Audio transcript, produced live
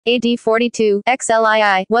AD 42,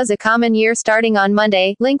 XLII, was a common year starting on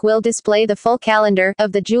Monday. Link will display the full calendar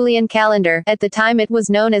of the Julian calendar. At the time it was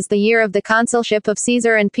known as the year of the Consulship of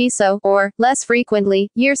Caesar and Piso, or, less frequently,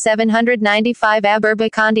 year 795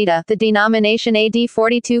 Aberba Candida. The denomination AD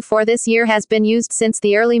 42 for this year has been used since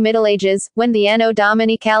the early Middle Ages, when the Anno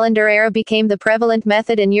Domini calendar era became the prevalent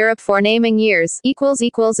method in Europe for naming years.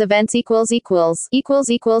 Events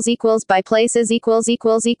by places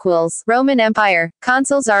Roman Empire.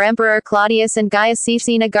 Consuls are Emperor Claudius and Gaius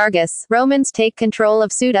Caecina. Romans take control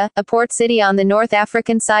of Ceuta, a port city on the North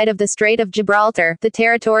African side of the Strait of Gibraltar. The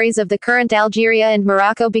territories of the current Algeria and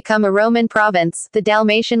Morocco become a Roman province. The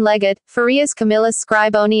Dalmatian legate, Furius Camillus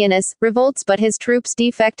Scribonianus, revolts, but his troops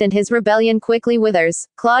defect and his rebellion quickly withers.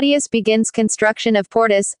 Claudius begins construction of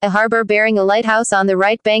Portus, a harbor bearing a lighthouse on the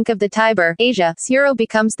right bank of the Tiber. Asia. Suro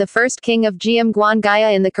becomes the first king of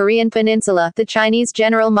Gyeomgwangaya in the Korean peninsula. The Chinese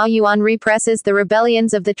general Ma Yuan represses the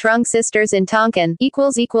rebellions of the Trung sisters in Tonkin.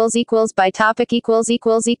 By topic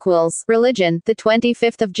Religion. The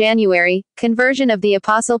 25th of January, conversion of the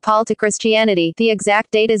Apostle Paul to Christianity. The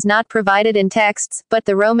exact date is not provided in texts, but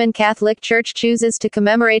the Roman Catholic Church chooses to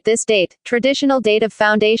commemorate this date. Traditional date of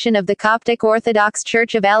foundation of the Coptic Orthodox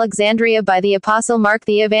Church of Alexandria by the Apostle Mark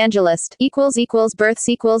the Evangelist. Births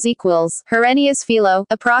Herennius Philo.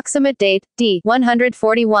 Approximate date, d.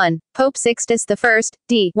 141. Pope Sixtus I,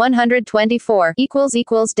 d. 124.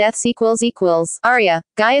 Deaths Aria.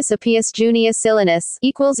 Gaius Appius Junius Silanus.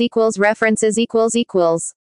 References